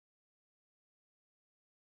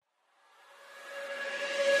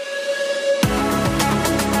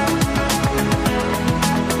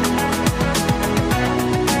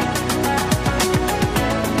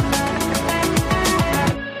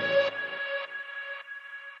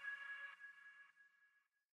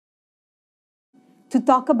To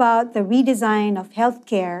talk about the redesign of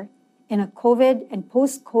healthcare in a COVID and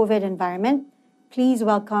post-COVID environment, please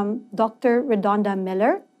welcome Dr. Redonda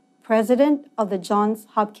Miller, President of the Johns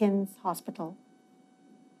Hopkins Hospital.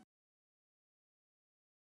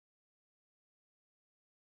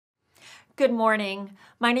 Good morning.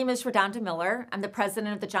 My name is Redonda Miller. I'm the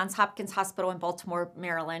president of the Johns Hopkins Hospital in Baltimore,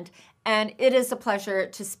 Maryland, and it is a pleasure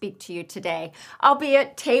to speak to you today,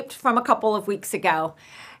 albeit taped from a couple of weeks ago.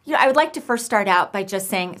 I would like to first start out by just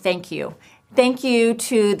saying thank you. Thank you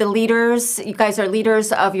to the leaders. You guys are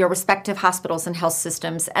leaders of your respective hospitals and health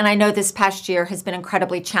systems, and I know this past year has been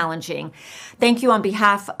incredibly challenging. Thank you on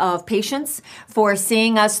behalf of patients for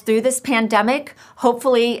seeing us through this pandemic.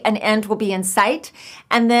 Hopefully an end will be in sight,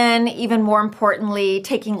 and then even more importantly,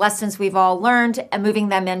 taking lessons we've all learned and moving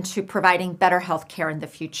them into providing better health care in the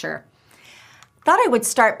future. Thought I would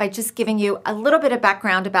start by just giving you a little bit of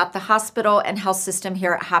background about the hospital and health system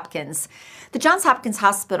here at Hopkins. The Johns Hopkins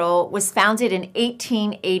Hospital was founded in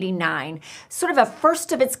 1889, sort of a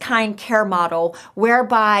first of its kind care model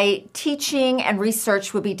whereby teaching and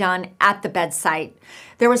research would be done at the bedside.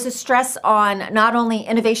 There was a stress on not only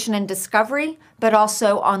innovation and discovery, but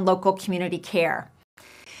also on local community care.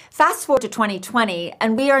 Fast forward to 2020,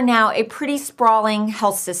 and we are now a pretty sprawling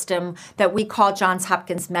health system that we call Johns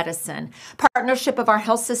Hopkins Medicine, partnership of our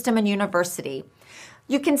health system and university.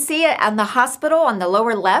 You can see it on the hospital on the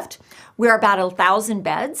lower left. We're about 1,000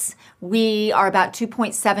 beds. We are about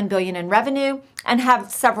 $2.7 billion in revenue and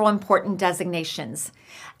have several important designations.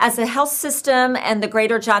 As a health system and the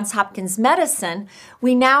greater Johns Hopkins Medicine,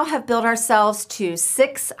 we now have built ourselves to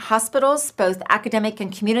 6 hospitals, both academic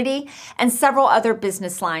and community, and several other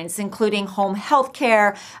business lines, including home health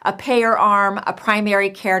care, a payer arm, a primary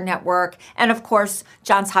care network, and of course,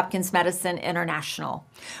 Johns Hopkins Medicine International.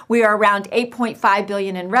 We are around $8.5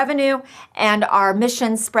 billion in revenue, and our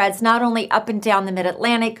mission spreads not only up and down the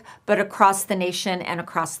Mid-Atlantic, but across the nation and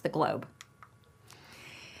across the globe.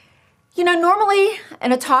 Normally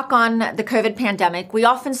in a talk on the COVID pandemic, we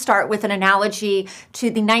often start with an analogy to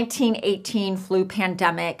the 1918 flu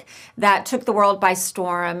pandemic that took the world by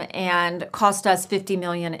storm and cost us 50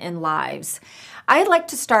 million in lives. I'd like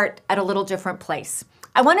to start at a little different place.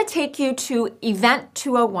 I want to take you to Event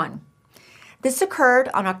 201. This occurred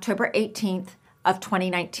on October 18th of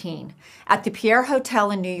 2019 at the Pierre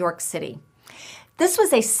Hotel in New York City. This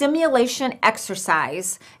was a simulation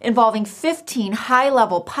exercise involving 15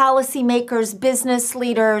 high-level policymakers, business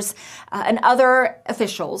leaders, and other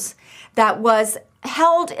officials that was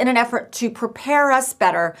held in an effort to prepare us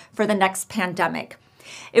better for the next pandemic.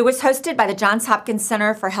 It was hosted by the Johns Hopkins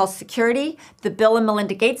Center for Health Security, the Bill and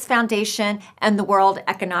Melinda Gates Foundation, and the World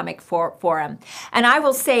Economic Forum. And I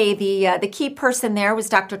will say the key person there was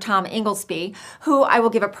Dr. Tom Inglesby, who I will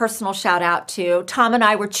give a personal shout out to. Tom and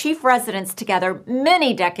I were chief residents together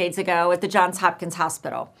many decades ago at the Johns Hopkins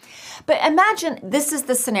Hospital. But imagine this is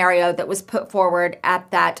the scenario that was put forward at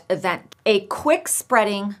that event. A quick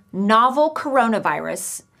spreading novel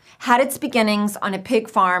coronavirus had its beginnings on a pig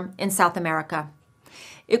farm in South America.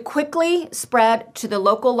 It quickly spread to the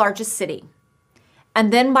local largest city,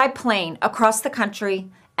 and then by plane across the country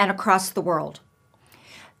and across the world.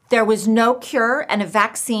 There was no cure, and a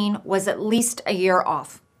vaccine was at least a year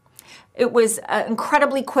off. It was an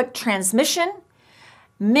incredibly quick transmission.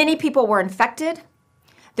 Many people were infected.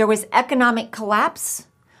 There was economic collapse,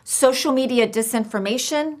 social media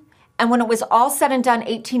disinformation, and when it was all said and done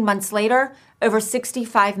 18 months later, over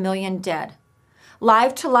 65 million dead.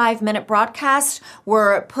 Live-to-live minute broadcasts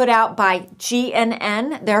were put out by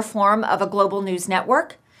GNN, their form of a global news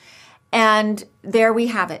network. And there we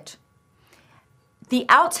have it. The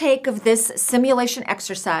outtake of this simulation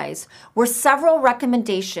exercise were several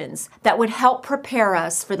recommendations that would help prepare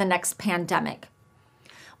us for the next pandemic.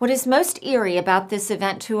 What is most eerie about this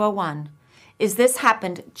Event 201 is this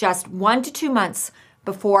happened just 1 to 2 months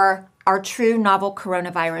before our true novel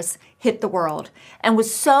coronavirus hit the world, and with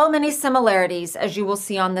so many similarities, as you will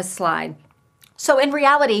see on this slide. So in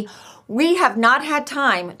reality, we have not had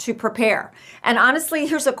time to prepare. And honestly,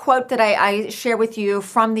 here's a quote that I share with you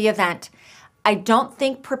from the event. I don't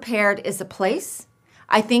think prepared is a place.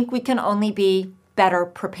 I think we can only be better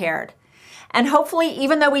prepared. And hopefully,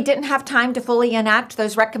 even though we didn't have time to fully enact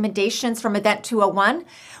those recommendations from Event 201,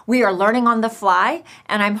 we are learning on the fly,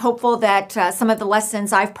 and I'm hopeful that some of the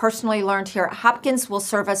lessons I've personally learned here at Hopkins will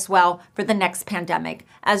serve us well for the next pandemic,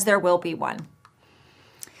 as there will be one.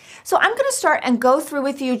 So I'm going to start and go through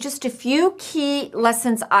with you just a few key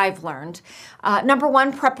lessons I've learned. Number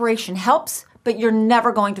 1, preparation helps, but you're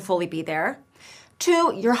never going to fully be there.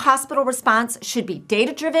 2, your hospital response should be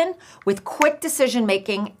data-driven with quick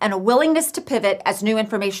decision-making and a willingness to pivot as new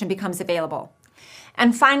information becomes available.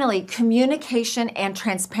 And finally, communication and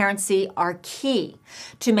transparency are key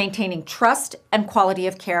to maintaining trust and quality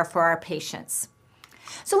of care for our patients.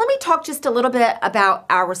 So let me talk just a little bit about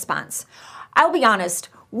our response. I'll be honest,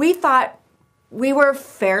 we thought we were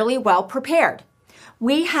fairly well prepared.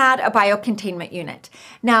 We had a biocontainment unit.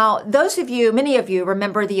 Now, many of you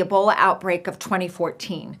remember the Ebola outbreak of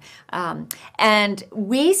 2014. And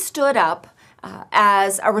we stood up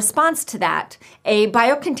as a response to that, a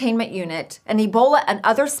biocontainment unit, an Ebola and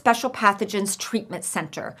other special pathogens treatment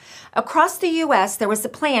center. Across the U.S., there was a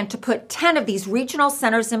plan to put 10 of these regional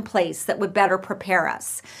centers in place that would better prepare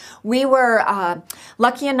us. We were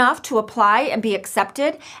lucky enough to apply and be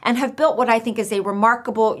accepted and have built what I think is a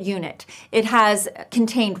remarkable unit. It has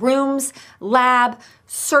contained rooms, lab,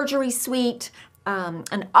 surgery suite,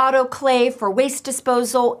 an autoclave for waste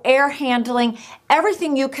disposal, air handling,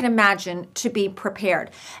 everything you can imagine to be prepared.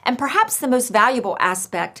 And perhaps the most valuable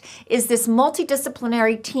aspect is this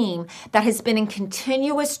multidisciplinary team that has been in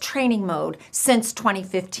continuous training mode since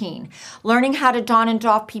 2015, learning how to don and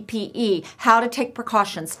doff PPE, how to take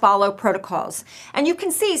precautions, follow protocols. And you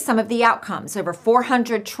can see some of the outcomes. Over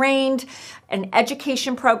 400 trained, an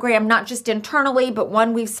education program, not just internally, but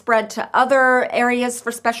one we've spread to other areas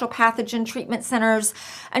for special pathogen treatment centers,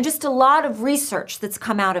 and just a lot of research that's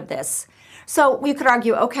come out of this. So we could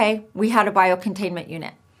argue, okay, we had a biocontainment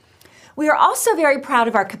unit. We are also very proud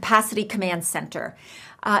of our Capacity Command Center.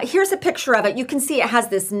 Here's a picture of it. You can see it has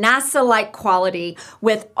this NASA-like quality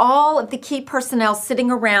with all of the key personnel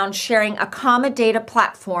sitting around sharing a common data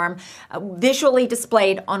platform visually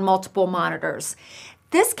displayed on multiple monitors.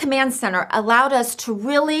 This command center allowed us to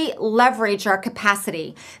really leverage our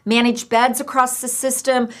capacity, manage beds across the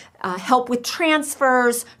system, help with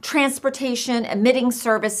transfers, transportation, admitting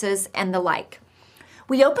services, and the like.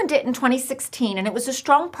 We opened it in 2016, and it was a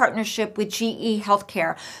strong partnership with GE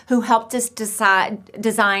Healthcare, who helped us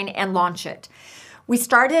design and launch it. We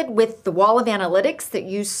started with the wall of analytics that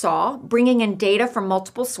you saw, bringing in data from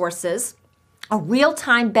multiple sources, a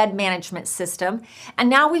real-time bed management system, and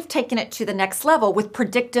now we've taken it to the next level with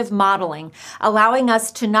predictive modeling, allowing us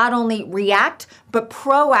to not only react, but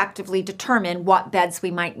proactively determine what beds we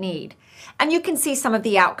might need. And you can see some of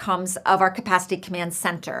the outcomes of our Capacity Command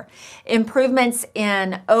Center. Improvements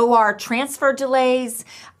in OR transfer delays,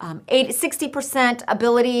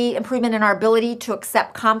 60% improvement in our ability to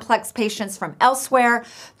accept complex patients from elsewhere,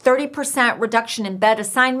 30% reduction in bed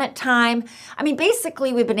assignment time. I mean,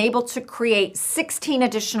 basically, we've been able to create 16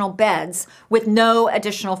 additional beds with no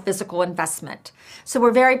additional physical investment. So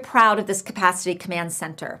we're very proud of this Capacity Command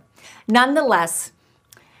Center. Nonetheless,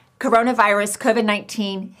 coronavirus,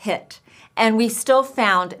 COVID-19 hit. And we still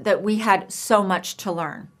found that we had so much to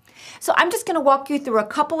learn. So I'm just going to walk you through a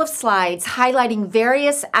couple of slides highlighting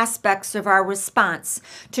various aspects of our response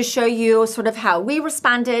to show you sort of how we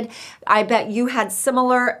responded. I bet you had a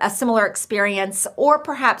similar experience, or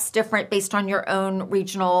perhaps different based on your own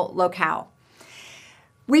regional locale.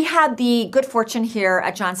 We had the good fortune here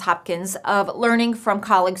at Johns Hopkins of learning from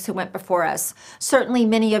colleagues who went before us. Certainly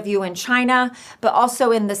many of you in China, but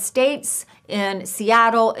also in the States, in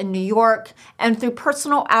Seattle, in New York, and through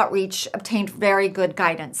personal outreach obtained very good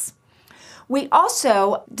guidance. We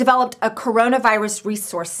also developed a coronavirus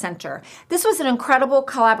resource center. This was an incredible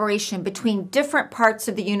collaboration between different parts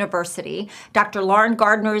of the university. Dr. Lauren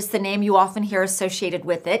Gardner is the name you often hear associated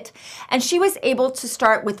with it. And she was able to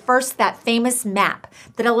start with first that famous map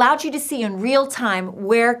that allowed you to see in real time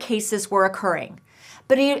where cases were occurring.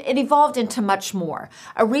 But it evolved into much more.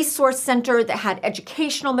 A resource center that had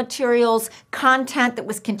educational materials, content that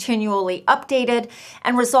was continually updated,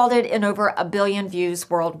 and resulted in over 1 billion views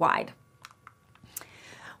worldwide.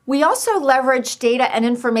 We also leveraged data and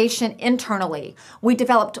information internally. We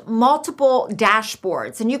developed multiple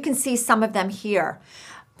dashboards, and you can see some of them here.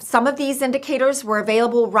 Some of these indicators were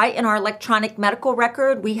available right in our electronic medical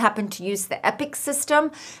record. We happen to use the EPIC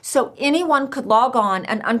system, so anyone could log on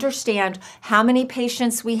and understand how many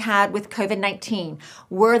patients we had with COVID-19.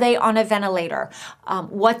 Were they on a ventilator?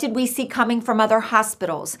 What did we see coming from other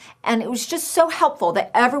hospitals? And it was just so helpful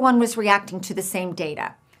that everyone was reacting to the same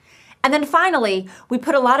data. And then finally, we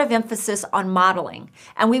put a lot of emphasis on modeling.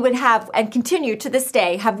 And we would have, and continue to this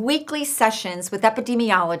day, have weekly sessions with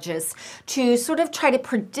epidemiologists to sort of try to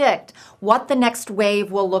predict what the next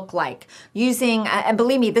wave will look like using, and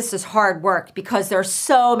believe me, this is hard work because there are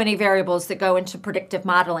so many variables that go into predictive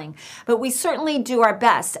modeling. But we certainly do our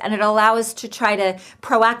best, and it allows us to try to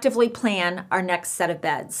proactively plan our next set of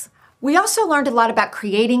beds. We also learned a lot about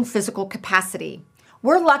creating physical capacity.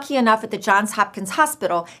 We're lucky enough at the Johns Hopkins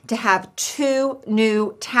Hospital to have 2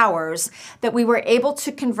 new towers that we were able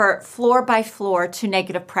to convert floor by floor to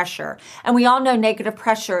negative pressure. And we all know negative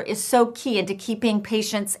pressure is so key into keeping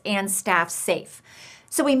patients and staff safe.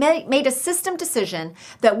 So we made a system decision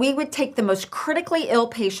that we would take the most critically ill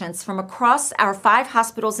patients from across our 5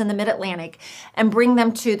 hospitals in the Mid-Atlantic and bring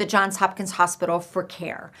them to the Johns Hopkins Hospital for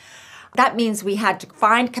care. That means we had to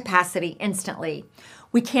find capacity instantly.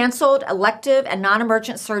 We canceled elective and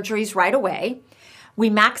non-emergent surgeries right away. We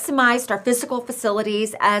maximized our physical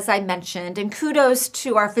facilities, as I mentioned, and kudos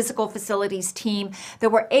to our physical facilities team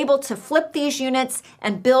that were able to flip these units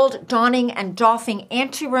and build donning and doffing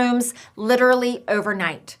anterooms literally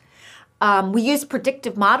overnight. We used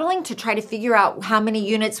predictive modeling to try to figure out how many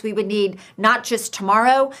units we would need, not just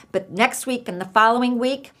tomorrow, but next week and the following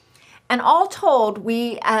week. And all told,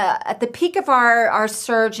 we, at the peak of our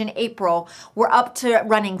surge in April, we're up to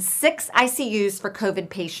running 6 ICUs for COVID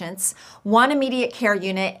patients, 1 immediate care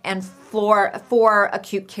unit, and 4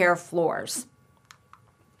 acute care floors.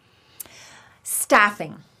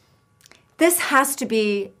 Staffing. This has to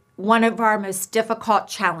be one of our most difficult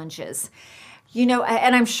challenges. You know,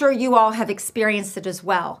 and I'm sure you all have experienced it as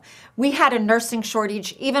well. We had a nursing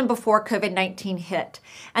shortage even before COVID-19 hit.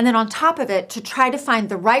 And then on top of it, to try to find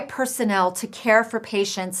the right personnel to care for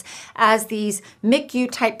patients as these MICU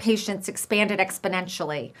type patients expanded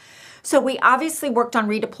exponentially. So we obviously worked on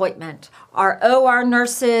redeployment. Our OR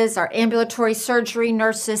nurses, our ambulatory surgery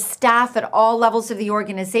nurses, staff at all levels of the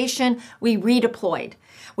organization, we redeployed,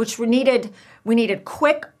 which we needed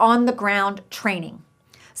quick on-the-ground training.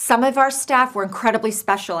 Some of our staff were incredibly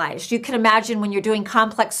specialized. You can imagine when you're doing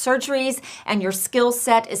complex surgeries and your skill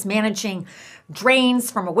set is managing drains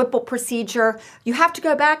from a Whipple procedure, you have to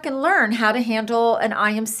go back and learn how to handle an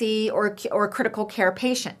IMC or a critical care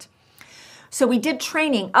patient. So we did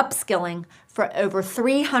training, upskilling for over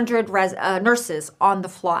 300 nurses on the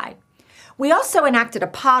fly. We also enacted a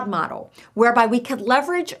pod model whereby we could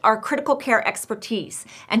leverage our critical care expertise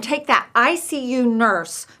and take that ICU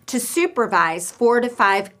nurse to supervise 4 to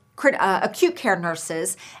 5 acute care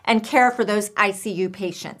nurses and care for those ICU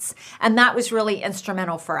patients. And that was really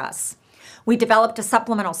instrumental for us. We developed a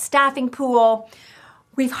supplemental staffing pool.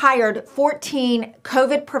 We've hired 14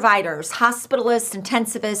 COVID providers, hospitalists,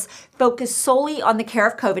 intensivists, focused solely on the care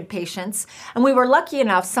of COVID patients. And we were lucky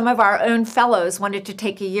enough, some of our own fellows wanted to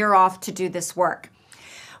take a year off to do this work.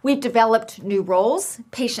 We've developed new roles,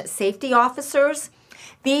 patient safety officers.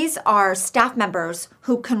 These are staff members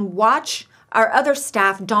who can watch our other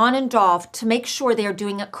staff don and doff to make sure they are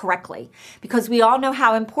doing it correctly, because we all know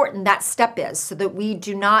how important that step is so that we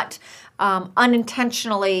do not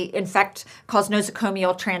unintentionally cause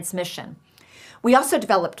nosocomial transmission. We also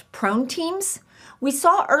developed prone teams. We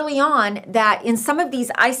saw early on that in some of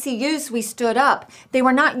these ICUs we stood up, they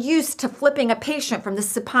were not used to flipping a patient from the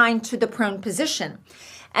supine to the prone position.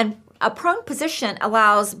 And a prone position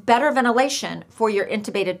allows better ventilation for your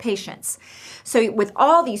intubated patients. So with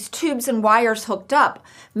all these tubes and wires hooked up,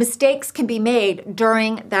 mistakes can be made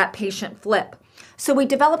during that patient flip. So we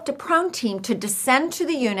developed a prone team to descend to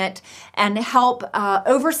the unit and help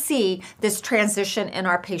oversee this transition in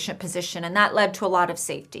our patient position, and that led to a lot of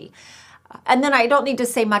safety. And then I don't need to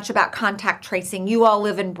say much about contact tracing. You all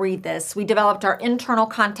live and breathe this. We developed our internal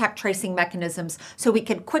contact tracing mechanisms so we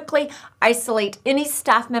could quickly isolate any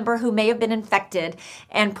staff member who may have been infected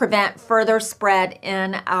and prevent further spread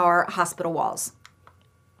in our hospital walls.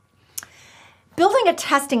 Building a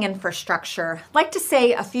testing infrastructure, I'd like to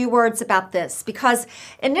say a few words about this because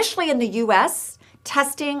initially in the US,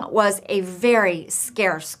 testing was a very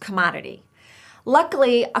scarce commodity.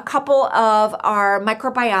 Luckily, a couple of our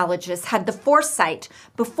microbiologists had the foresight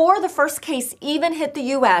before the first case even hit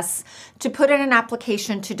the US to put in an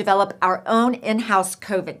application to develop our own in-house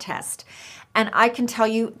COVID test. And I can tell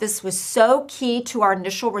you this was so key to our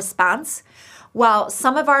initial response. While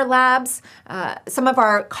some of our labs, some of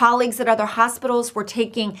our colleagues at other hospitals were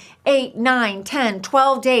taking 8, 9, 10,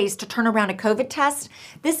 12 days to turn around a COVID test,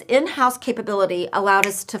 this in-house capability allowed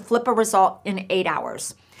us to flip a result in 8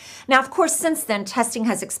 hours. Now, of course, since then, testing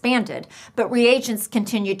has expanded, but reagents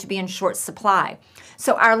continue to be in short supply.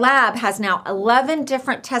 So our lab has now 11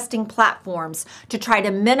 different testing platforms to try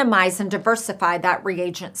to minimize and diversify that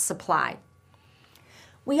reagent supply.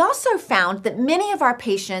 We also found that many of our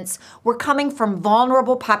patients were coming from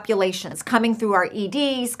vulnerable populations, coming through our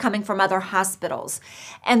EDs, coming from other hospitals.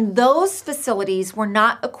 And those facilities were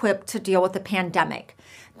not equipped to deal with the pandemic.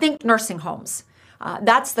 Think nursing homes.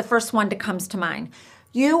 That's the first one that comes to mind.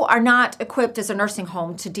 You are not equipped as a nursing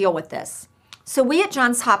home to deal with this. So we at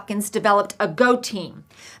Johns Hopkins developed a GO team.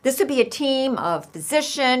 This would be a team of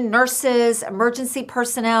physicians, nurses, emergency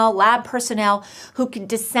personnel, lab personnel who could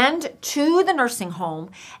descend to the nursing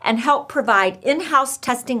home and help provide in-house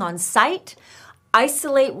testing on site,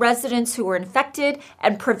 isolate residents who were infected,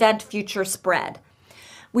 and prevent future spread.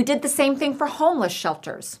 We did the same thing for homeless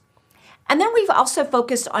shelters. And then we've also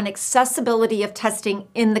focused on accessibility of testing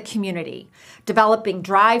in the community, developing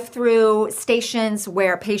drive-through stations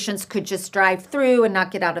where patients could just drive through and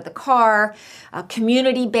not get out of the car,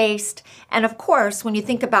 community-based. And of course, when you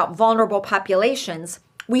think about vulnerable populations,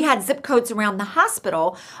 we had zip codes around the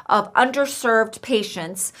hospital of underserved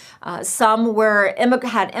patients. Some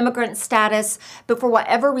had immigrant status, but for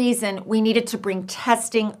whatever reason, we needed to bring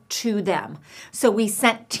testing to them. So we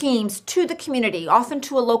sent teams to the community, often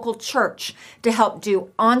to a local church, to help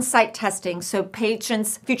do on-site testing so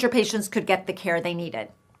future patients could get the care they needed.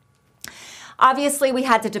 Obviously, we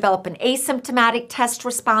had to develop an asymptomatic test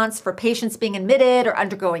response for patients being admitted or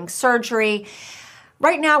undergoing surgery.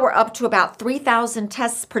 Right now, we're up to about 3,000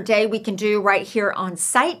 tests per day we can do right here on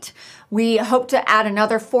site. We hope to add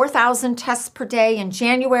another 4,000 tests per day in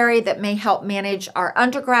January that may help manage our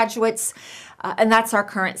undergraduates, and that's our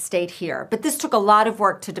current state here. But this took a lot of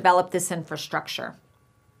work to develop this infrastructure.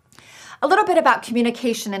 A little bit about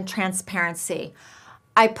communication and transparency.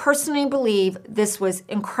 I personally believe this was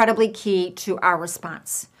incredibly key to our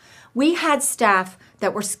response. We had staff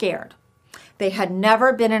that were scared. They had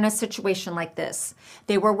never been in a situation like this.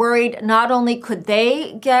 They were worried not only could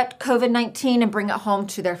they get COVID-19 and bring it home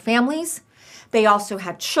to their families, they also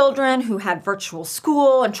had children who had virtual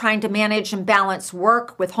school and trying to manage and balance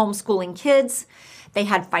work with homeschooling kids. They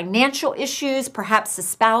had financial issues. Perhaps the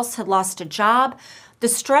spouse had lost a job. The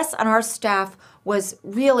stress on our staff was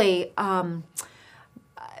really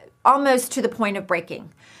almost to the point of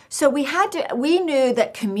breaking. So we knew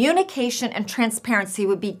that communication and transparency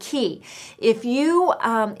would be key. If you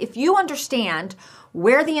understand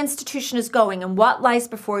where the institution is going and what lies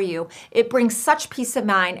before you, it brings such peace of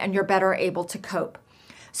mind and you're better able to cope.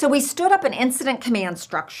 So we stood up an incident command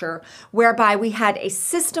structure whereby we had a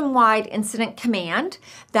system-wide incident command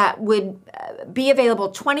that would be available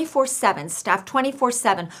 24/7, staffed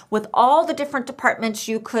 24/7 with all the different departments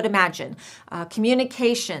you could imagine.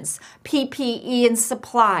 Communications, PPE and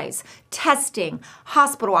supplies, testing,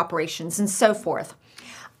 hospital operations, and so forth.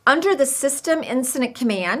 Under the system incident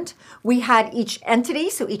command, we had each entity,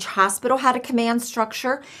 so each hospital had a command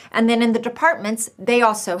structure, and then in the departments, they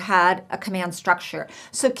also had a command structure.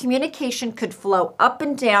 So communication could flow up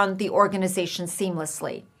and down the organization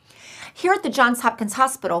seamlessly. Here at the Johns Hopkins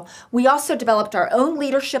Hospital, we also developed our own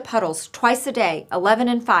leadership huddles twice a day, 11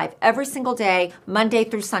 and 5, every single day, Monday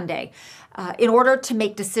through Sunday, in order to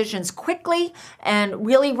make decisions quickly and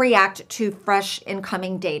really react to fresh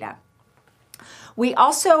incoming data. We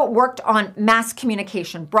also worked on mass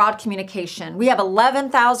communication, broad communication. We have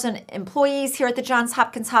 11,000 employees here at the Johns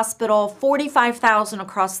Hopkins Hospital, 45,000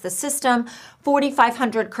 across the system,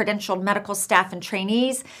 4,500 credentialed medical staff and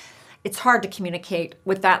trainees. It's hard to communicate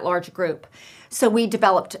with that large group. So we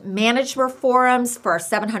developed manager forums for our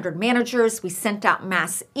 700 managers. We sent out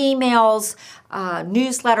mass emails,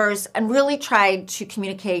 newsletters, and really tried to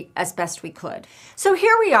communicate as best we could. So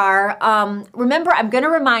here we are. Remember, I'm going to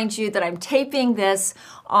remind you that I'm taping this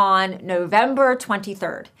on November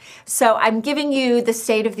 23rd. So I'm giving you the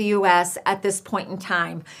state of the U.S. at this point in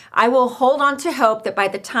time. I will hold on to hope that by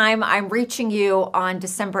the time I'm reaching you on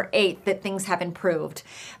December 8th that things have improved.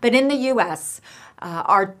 But in the U.S.,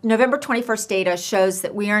 our November 21st data shows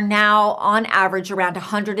that we are now on average around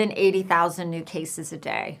 180,000 new cases a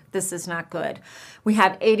day. This is not good. We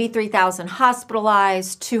have 83,000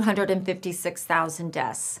 hospitalized, 256,000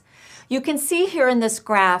 deaths. You can see here in this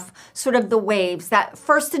graph sort of the waves. That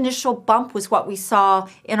first initial bump was what we saw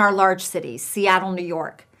in our large cities, Seattle, New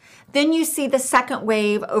York. Then you see the second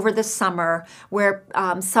wave over the summer where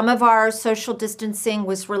some of our social distancing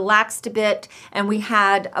was relaxed a bit and we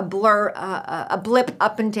had a blip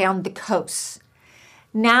up and down the coasts.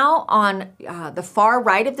 Now on the far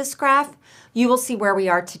right of this graph, you will see where we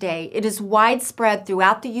are today. It is widespread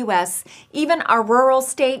throughout the U.S. Even our rural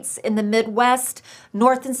states in the Midwest,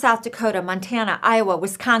 North and South Dakota, Montana, Iowa,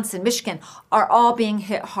 Wisconsin, Michigan are all being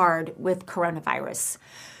hit hard with coronavirus.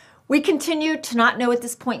 We continue to not know at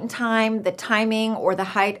this point in time the timing or the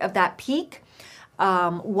height of that peak,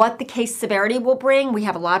 what the case severity will bring. We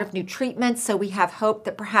have a lot of new treatments, so we have hope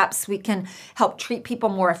that perhaps we can help treat people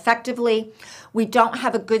more effectively. We don't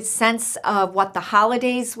have a good sense of what the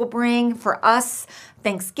holidays will bring for us,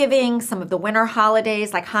 Thanksgiving, some of the winter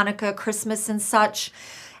holidays like Hanukkah, Christmas, and such.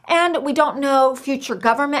 And we don't know future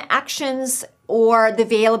government actions or the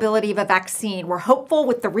availability of a vaccine. We're hopeful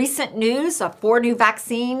with the recent news of 4 new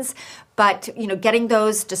vaccines, but getting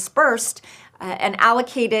those dispersed and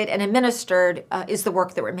allocated and administered is the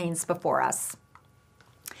work that remains before us.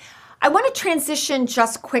 I want to transition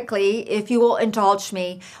just quickly, if you will indulge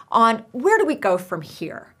me, on where do we go from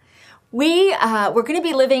here? We're going to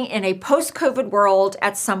be living in a post-COVID world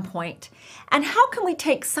at some point. And how can we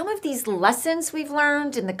take some of these lessons we've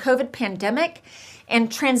learned in the COVID pandemic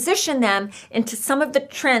and transition them into some of the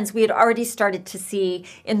trends we had already started to see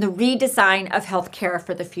in the redesign of healthcare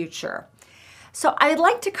for the future? So I'd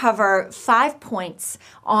like to cover 5 points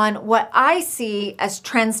on what I see as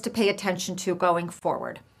trends to pay attention to going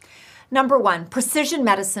forward. Number 1, precision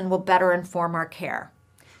medicine will better inform our care.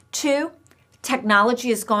 2, technology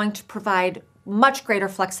is going to provide much greater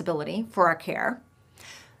flexibility for our care.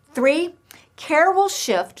 3, care will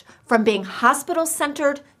shift from being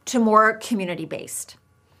hospital-centered to more community-based.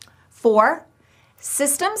 4,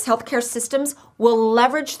 healthcare systems will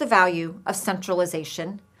leverage the value of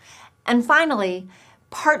centralization. And finally,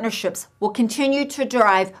 partnerships will continue to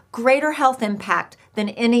drive greater health impact than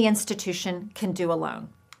any institution can do alone.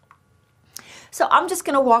 So I'm just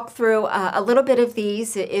going to walk through a little bit of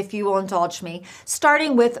these, if you will indulge me,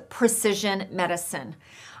 starting with precision medicine.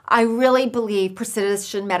 I really believe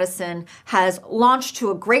precision medicine has launched to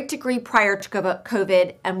a great degree prior to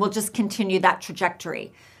COVID and will just continue that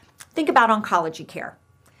trajectory. Think about oncology care.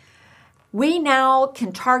 We now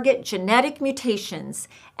can target genetic mutations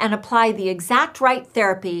and apply the exact right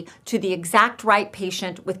therapy to the exact right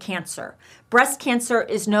patient with cancer. Breast cancer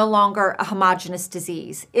is no longer a homogeneous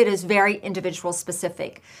disease. It is very individual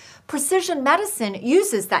specific. Precision medicine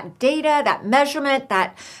uses that data, that measurement,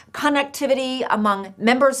 that connectivity among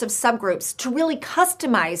members of subgroups to really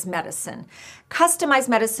customize medicine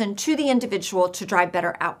to the individual to drive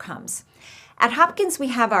better outcomes. At Hopkins, we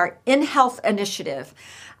have our InHealth initiative,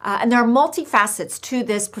 and there are multi-facets to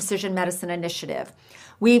this precision medicine initiative.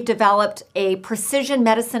 We've developed a precision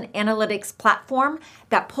medicine analytics platform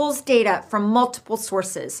that pulls data from multiple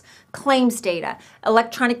sources, claims data,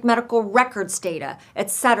 electronic medical records data,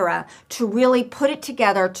 etc., to really put it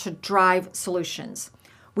together to drive solutions.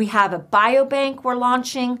 We have a biobank we're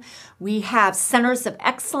launching. We have centers of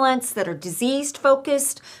excellence that are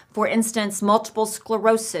disease-focused, for instance, multiple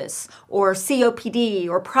sclerosis or COPD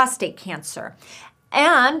or prostate cancer.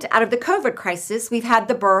 And out of the COVID crisis, we've had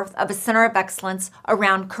the birth of a center of excellence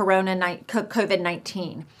around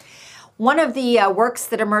COVID-19. One of the works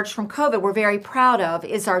that emerged from COVID we're very proud of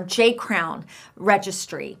is our J-Crown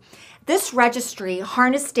registry. This registry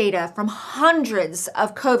harnessed data from hundreds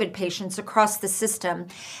of COVID patients across the system,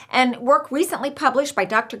 and work recently published by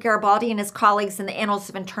Dr. Garibaldi and his colleagues in the Annals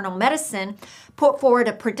of Internal Medicine put forward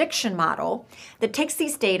a prediction model that takes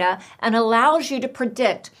these data and allows you to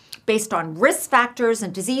predict, based on risk factors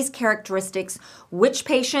and disease characteristics, which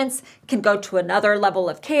patients can go to another level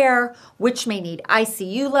of care, which may need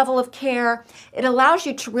ICU level of care. It allows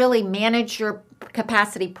you to really manage your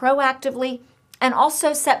capacity proactively and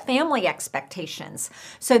also set family expectations.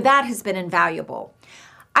 So that has been invaluable.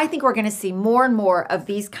 I think we're going to see more and more of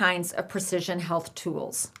these kinds of precision health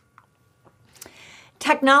tools.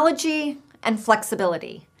 Technology and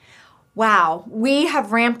flexibility. Wow, we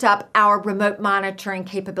have ramped up our remote monitoring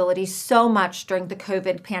capabilities so much during the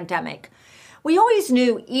COVID pandemic. We always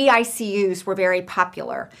knew EICUs were very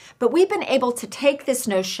popular, but we've been able to take this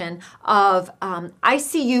notion of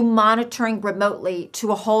ICU monitoring remotely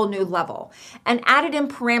to a whole new level and added in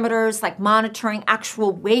parameters like monitoring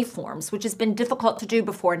actual waveforms, which has been difficult to do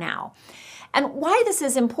before now. And why this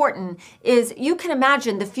is important is you can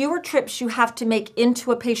imagine the fewer trips you have to make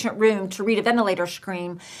into a patient room to read a ventilator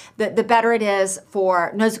screen, the better it is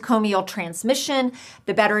for nosocomial transmission,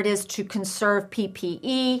 the better it is to conserve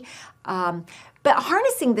PPE. But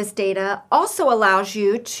harnessing this data also allows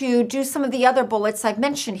you to do some of the other bullets I've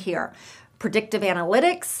mentioned here. Predictive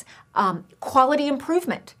analytics, quality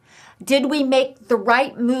improvement. Did we make the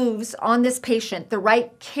right moves on this patient, the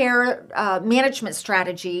right care management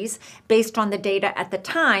strategies based on the data at the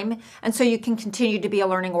time, and so you can continue to be a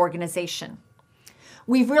learning organization?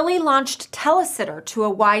 We've really launched Telesitter to a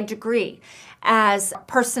wide degree. As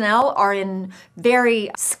personnel are in very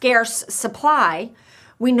scarce supply,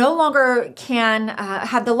 we no longer can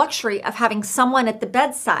have the luxury of having someone at the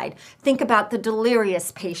bedside. Think about the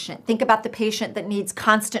delirious patient. Think about the patient that needs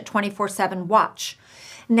constant 24/7 watch.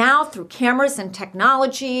 Now, through cameras and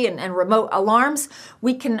technology and remote alarms,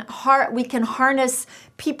 we can harness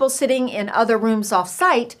people sitting in other rooms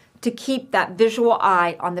off-site to keep that visual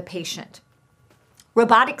eye on the patient.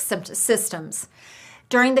 Robotic systems.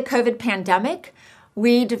 During the COVID pandemic,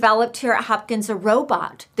 We developed here at Hopkins a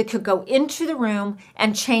robot that could go into the room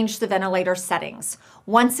and change the ventilator settings.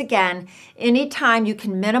 Once again, anytime you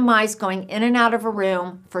can minimize going in and out of a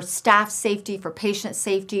room for staff safety, for patient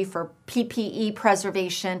safety, for PPE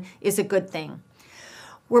preservation is a good thing.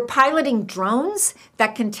 We're piloting drones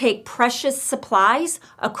that can take precious supplies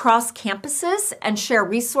across campuses and share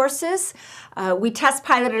resources. We test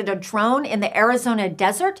piloted a drone in the Arizona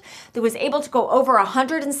desert that was able to go over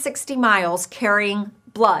 160 miles carrying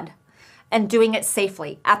blood and doing it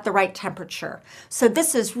safely at the right temperature. So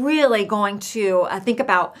this is really going to think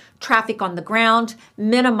about traffic on the ground,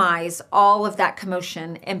 minimize all of that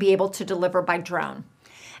commotion, and be able to deliver by drone.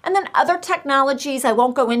 And then other technologies I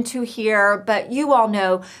won't go into here, but you all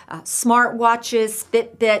know smart watches,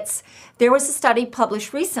 Fitbits. There was a study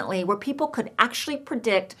published recently where people could actually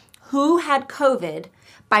predict who had COVID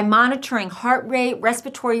by monitoring heart rate,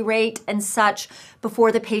 respiratory rate, and such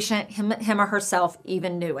before the patient, him or herself,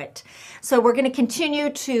 even knew it. So we're going to continue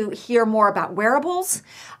to hear more about wearables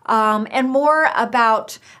and more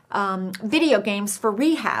about video games for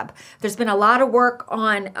rehab. There's been a lot of work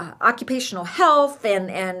on occupational health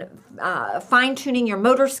and fine-tuning your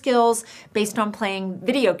motor skills based on playing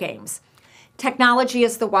video games. Technology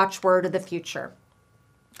is the watchword of the future.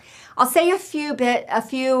 I'll say a few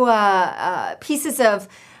pieces of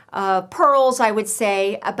pearls, I would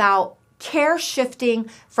say, about care shifting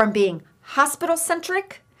from being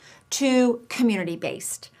hospital-centric to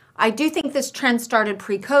community-based. I do think this trend started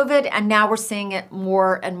pre-COVID, and now we're seeing it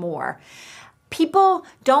more and more. People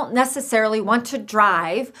don't necessarily want to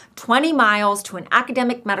drive 20 miles to an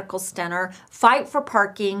academic medical center, fight for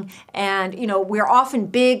parking, and we're often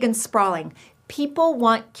big and sprawling. People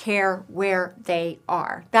want care where they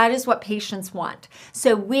are. That is what patients want.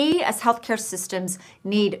 So we as healthcare systems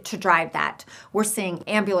need to drive that. We're seeing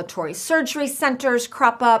ambulatory surgery centers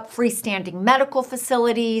crop up, freestanding medical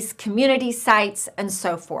facilities, community sites, and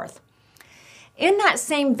so forth. In that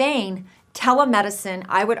same vein, telemedicine,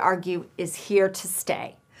 I would argue, is here to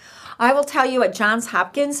stay. I will tell you at Johns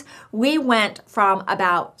Hopkins, we went from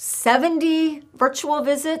about 70 virtual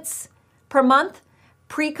visits per month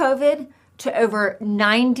pre-COVID to over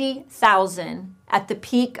 90,000 at the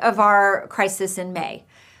peak of our crisis in May.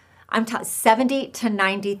 I'm talking 70 to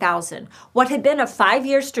 90,000. What had been a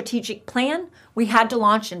 5-year strategic plan, we had to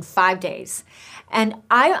launch in 5 days. And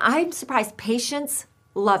I'm surprised patients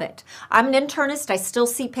love it. I'm an internist. I still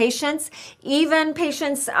see patients, even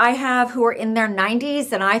patients I have who are in their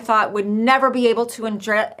 90s and I thought would never be able to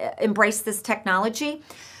embrace this technology.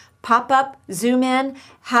 Pop up, zoom in,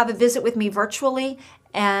 have a visit with me virtually,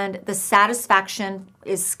 and the satisfaction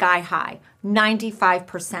is sky high,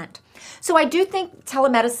 95%. So I do think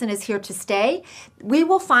telemedicine is here to stay. We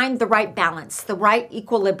will find the right balance, the right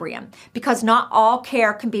equilibrium, because not all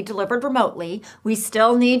care can be delivered remotely. We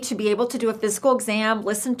still need to be able to do a physical exam,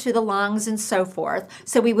 listen to the lungs, and so forth.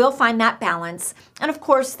 So we will find that balance. And of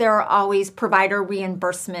course, there are always provider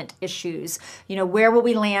reimbursement issues. Where will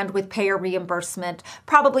we land with payer reimbursement?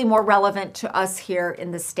 Probably more relevant to us here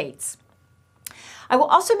in the States. I will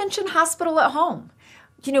also mention hospital at home.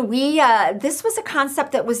 This was a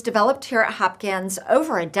concept that was developed here at Hopkins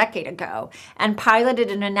over a decade ago and piloted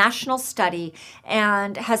in a national study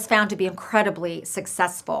and has found to be incredibly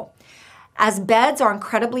successful. As beds are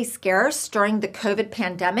incredibly scarce during the COVID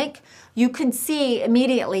pandemic, you can see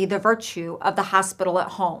immediately the virtue of the hospital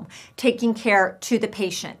at home, taking care to the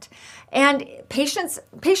patient. And patients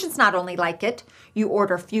not only like it, you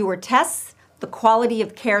order fewer tests, the quality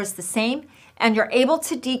of care is the same, and you're able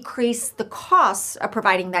to decrease the costs of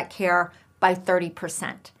providing that care by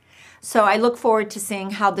 30%. So I look forward to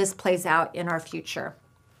seeing how this plays out in our future.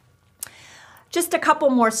 Just a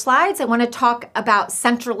couple more slides. I want to talk about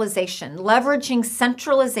centralization, leveraging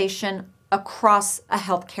centralization across a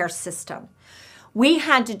healthcare system. We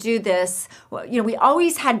had to do this, we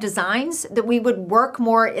always had designs that we would work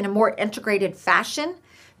more in a more integrated fashion.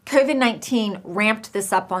 COVID-19 ramped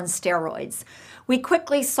this up on steroids. We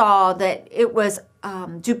quickly saw that it was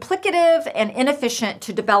duplicative and inefficient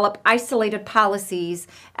to develop isolated policies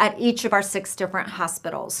at each of our 6 different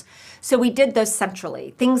hospitals. So we did those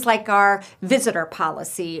centrally. Things like our visitor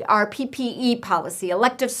policy, our PPE policy,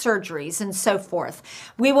 elective surgeries, and so forth.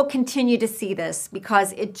 We will continue to see this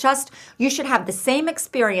because you should have the same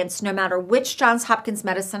experience no matter which Johns Hopkins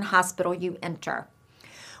Medicine hospital you enter.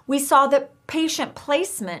 We saw that patient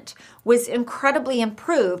placement was incredibly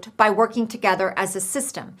improved by working together as a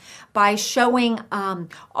system, by showing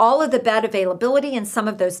all of the bed availability in some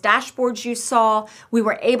of those dashboards you saw. We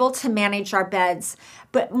were able to manage our beds.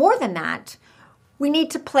 But more than that, We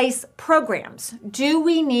need to place programs. Do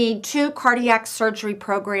we need 2 cardiac surgery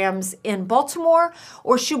programs in Baltimore,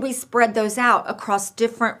 or should we spread those out across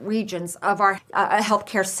different regions of our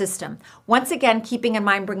healthcare system? Once again, keeping in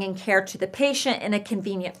mind bringing care to the patient in a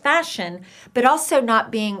convenient fashion, but also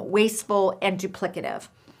not being wasteful and duplicative.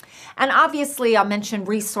 And obviously, I'll mention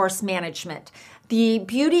resource management. The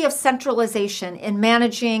beauty of centralization in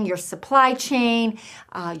managing your supply chain,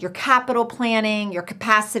 your capital planning, your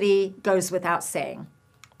capacity goes without saying.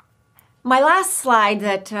 My last slide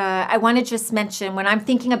that I want to just mention when I'm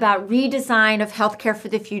thinking about redesign of healthcare for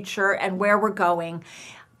the future and where we're going,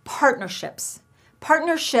 partnerships.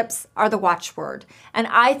 Partnerships are the watchword, and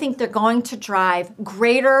I think they're going to drive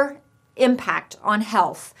greater impact on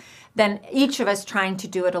health than each of us trying to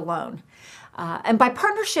do it alone. And by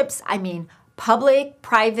partnerships, I mean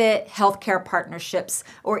public-private healthcare partnerships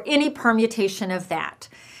or any permutation of that.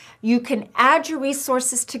 You can add your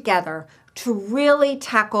resources together to really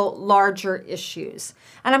tackle larger issues.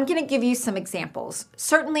 And I'm going to give you some examples.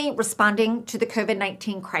 Certainly responding to the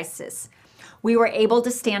COVID-19 crisis. We were able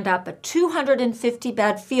to stand up a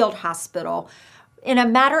 250-bed field hospital in a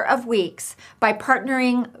matter of weeks by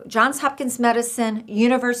partnering Johns Hopkins Medicine,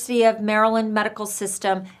 University of Maryland Medical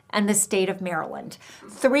System, and the state of Maryland.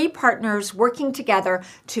 3 partners working together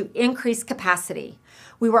to increase capacity.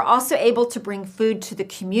 We were also able to bring food to the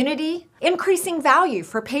community, increasing value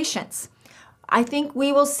for patients. I think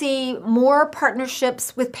we will see more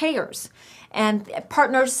partnerships with payers and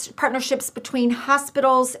partnerships between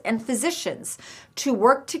hospitals and physicians to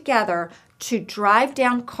work together to drive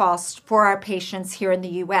down costs for our patients here in the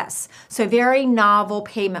U.S. So very novel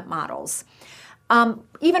payment models.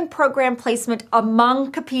 Even program placement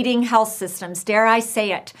among competing health systems, dare I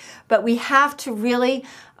say it. But we have to really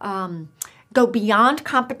go beyond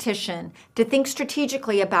competition to think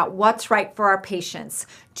strategically about what's right for our patients.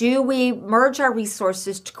 Do we merge our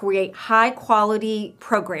resources to create high quality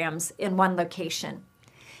programs in one location?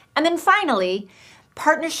 And then finally,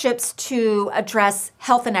 partnerships to address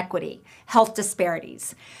health inequity, health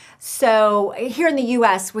disparities. So here in the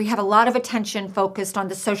U.S., we have a lot of attention focused on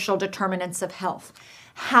the social determinants of health: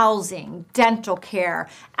 housing, dental care,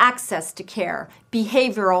 access to care,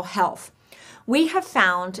 behavioral health. We have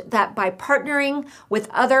found that by partnering with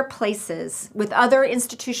other places, with other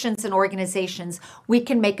institutions and organizations, we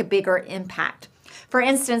can make a bigger impact. For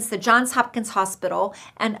instance, the Johns Hopkins Hospital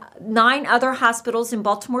and 9 other hospitals in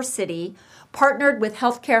Baltimore City partnered with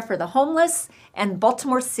Healthcare for the Homeless and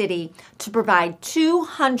Baltimore City to provide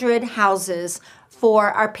 200 houses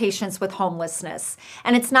for our patients with homelessness.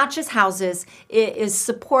 And it's not just houses, it is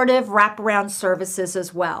supportive wraparound services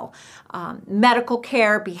as well. Medical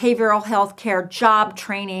care, behavioral health care, job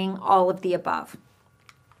training, all of the above.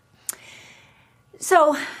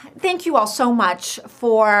 So thank you all so much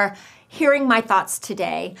for hearing my thoughts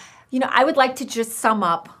today. I would like to just sum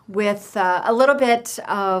up with a little bit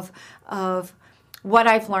of what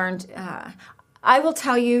I've learned. I will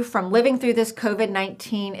tell you from living through this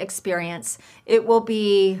COVID-19 experience, it will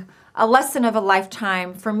be a lesson of a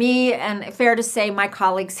lifetime for me and, fair to say, my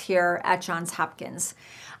colleagues here at Johns Hopkins.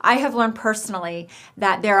 I have learned personally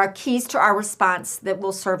that there are keys to our response that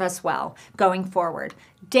will serve us well going forward.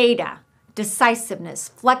 Data, decisiveness,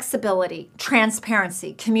 flexibility,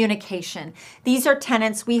 transparency, communication. These are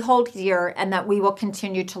tenets we hold dear and that we will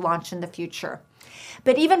continue to launch in the future.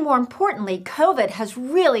 But even more importantly, COVID has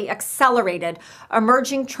really accelerated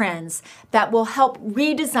emerging trends that will help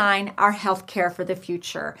redesign our healthcare for the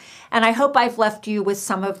future. And I hope I've left you with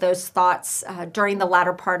some of those thoughts during the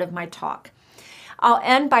latter part of my talk. I'll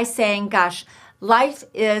end by saying, gosh, life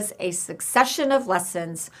is a succession of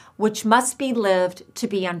lessons which must be lived to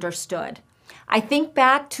be understood. I think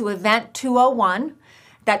back to Event 201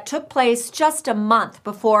 that took place just a month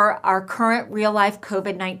before our current real-life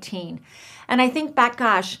COVID-19. And I think back,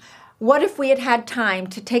 gosh, what if we had had time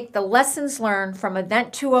to take the lessons learned from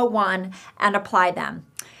Event 201 and apply them?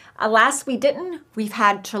 Alas, we didn't. We've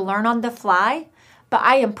had to learn on the fly. But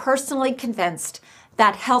I am personally convinced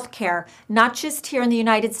that healthcare, not just here in the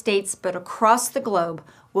United States, but across the globe,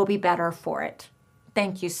 will be better for it.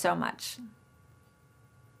 Thank you so much.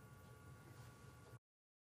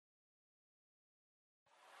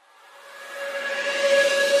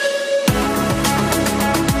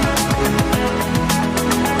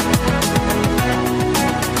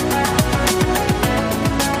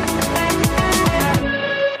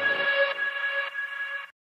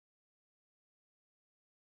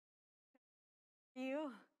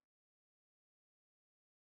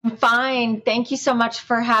 I'm fine. Thank you so much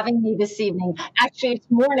for having me this evening. Actually, it's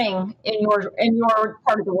morning in your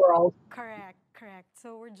part of the world. Correct, correct.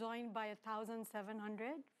 So we're joined by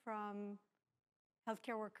 1,700 from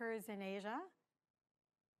healthcare workers in Asia.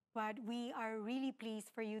 But we are really pleased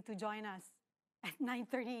for you to join us at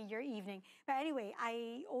 9:30 your evening. But anyway,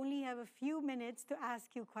 I only have a few minutes to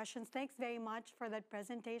ask you questions. Thanks very much for that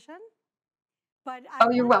presentation. But I Oh,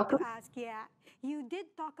 you're wanted to welcome. ask, yeah, you did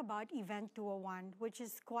talk about Event 201, which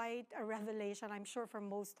is quite a revelation, I'm sure, for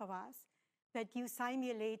most of us, that you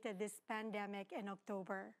simulated this pandemic in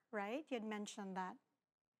October, right? You had mentioned that.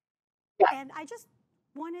 Yeah. And I just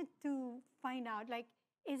wanted to find out, like,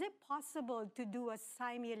 is it possible to do a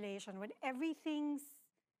simulation when everything's,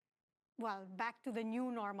 well, back to the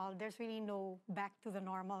new normal? There's really no back to the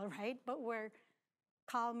normal, right? But we're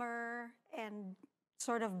calmer and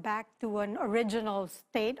sort of back to an original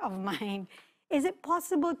state of mind. Is it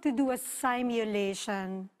possible to do a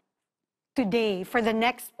simulation today for the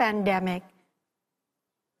next pandemic?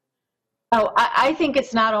 Oh, I think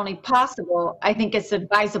it's not only possible, I think it's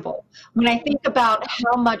advisable. When I think about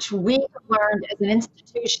how much we have learned as an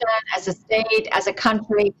institution, as a state, as a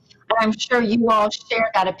country, and I'm sure you all share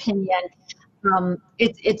that opinion,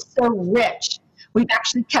 it's so rich. We've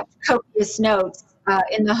actually kept copious notes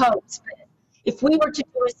in the hopes. But if we were to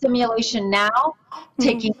do a simulation now,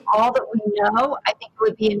 taking all that we know, I think it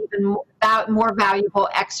would be an even more valuable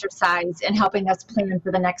exercise in helping us plan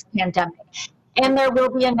for the next pandemic. And there will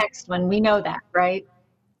be a next one. We know that, right?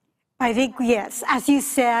 I think, yes. As you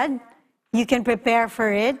said, you can prepare for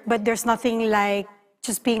it, but there's nothing like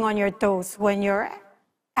just being on your toes when you're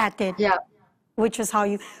at it, Yeah. which is how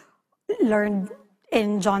you learned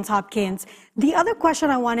in Johns Hopkins. The other question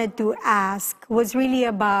I wanted to ask was really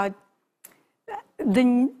about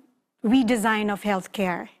the redesign of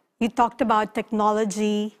healthcare. You talked about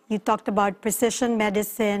technology, you talked about precision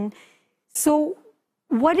medicine. So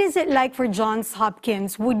what is it like for Johns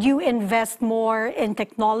Hopkins? Would you invest more in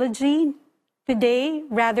technology today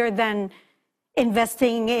rather than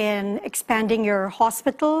investing in expanding your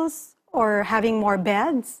hospitals or having more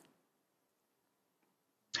beds?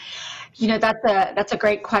 You know, that's a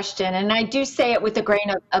great question. And I do say it with a grain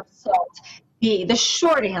of salt. The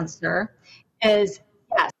short answer is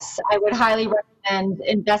yes, I would highly recommend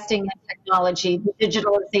investing in technology, the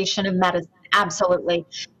digitalization of medicine. Absolutely.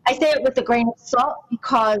 I say it with a grain of salt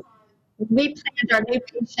because we planned our new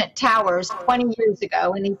patient towers 20 years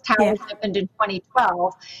ago, and these towers opened in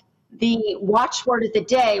 2012. The watchword of the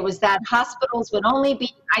day was that hospitals would only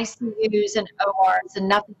be ICUs and ORs and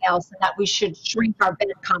nothing else, and that we should shrink our bed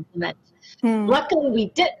complement. Luckily, we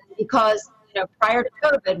didn't because prior to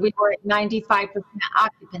COVID, we were at 95%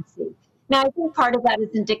 occupancy. Now, I think part of that is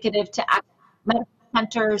indicative to medical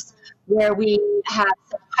centers where we have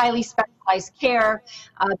some highly specialized care.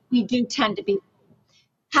 We do tend to be.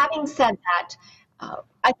 Having said that,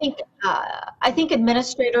 I think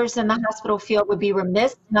administrators in the hospital field would be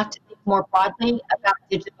remiss not to think more broadly about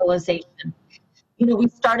digitalization. We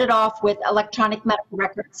started off with electronic medical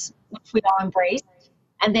records, which we all embraced,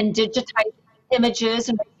 and then digitized images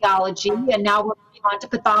and radiology, and now we're moving on to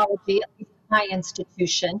pathology, at least in my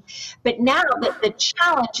institution. But now the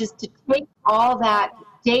challenge is to take all that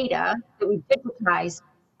data that we've digitized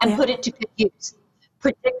and put it to good use.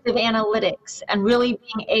 Predictive analytics, and really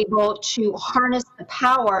being able to harness the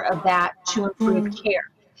power of that to improve care.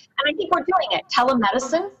 And I think we're doing it.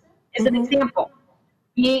 Telemedicine is an example.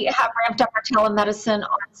 We have ramped up our telemedicine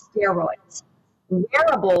on steroids.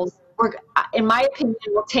 Wearables, in my opinion,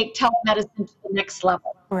 will take telemedicine to the next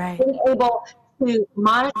level. Right. Being able to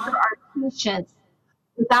monitor our patients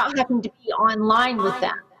without having to be online with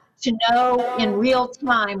them, to know in real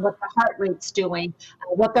time what their heart rate's doing,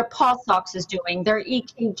 what their pulse ox is doing, their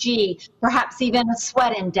EKG, perhaps even a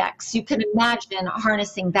sweat index. You can imagine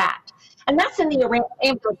harnessing that. And that's in the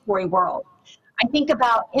ambulatory world. I think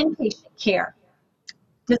about inpatient care.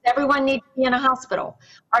 Does everyone need to be in a hospital?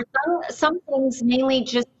 Are some things mainly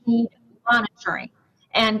just need monitoring?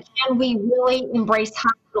 And can we really embrace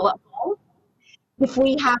hospital at home? If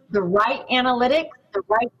we have the right analytics, the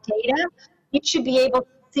right data, you should be able to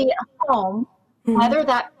see at home whether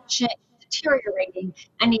that patient is deteriorating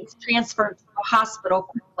and needs transferred to a hospital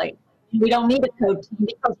quickly. We don't need a code team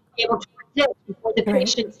because we're able to predict before the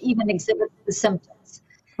patient even exhibits the symptoms.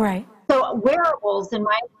 Right. So wearables, in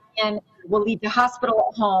my opinion, will lead to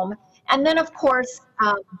hospital at home. And then, of course,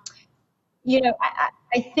 I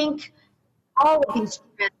think all of these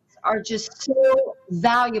trends are just so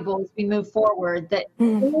valuable as we move forward that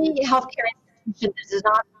any healthcare institution that does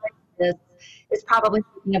not embrace this is probably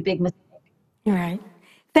making a big mistake. Right.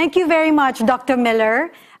 Thank you very much, Dr.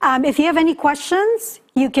 Miller. If you have any questions,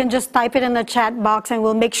 you can just type it in the chat box and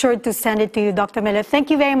we'll make sure to send it to you, Dr. Miller. Thank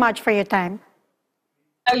you very much for your time.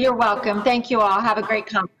 Oh, you're welcome. Thank you all. Have a great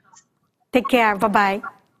conference. Take care. Bye-bye.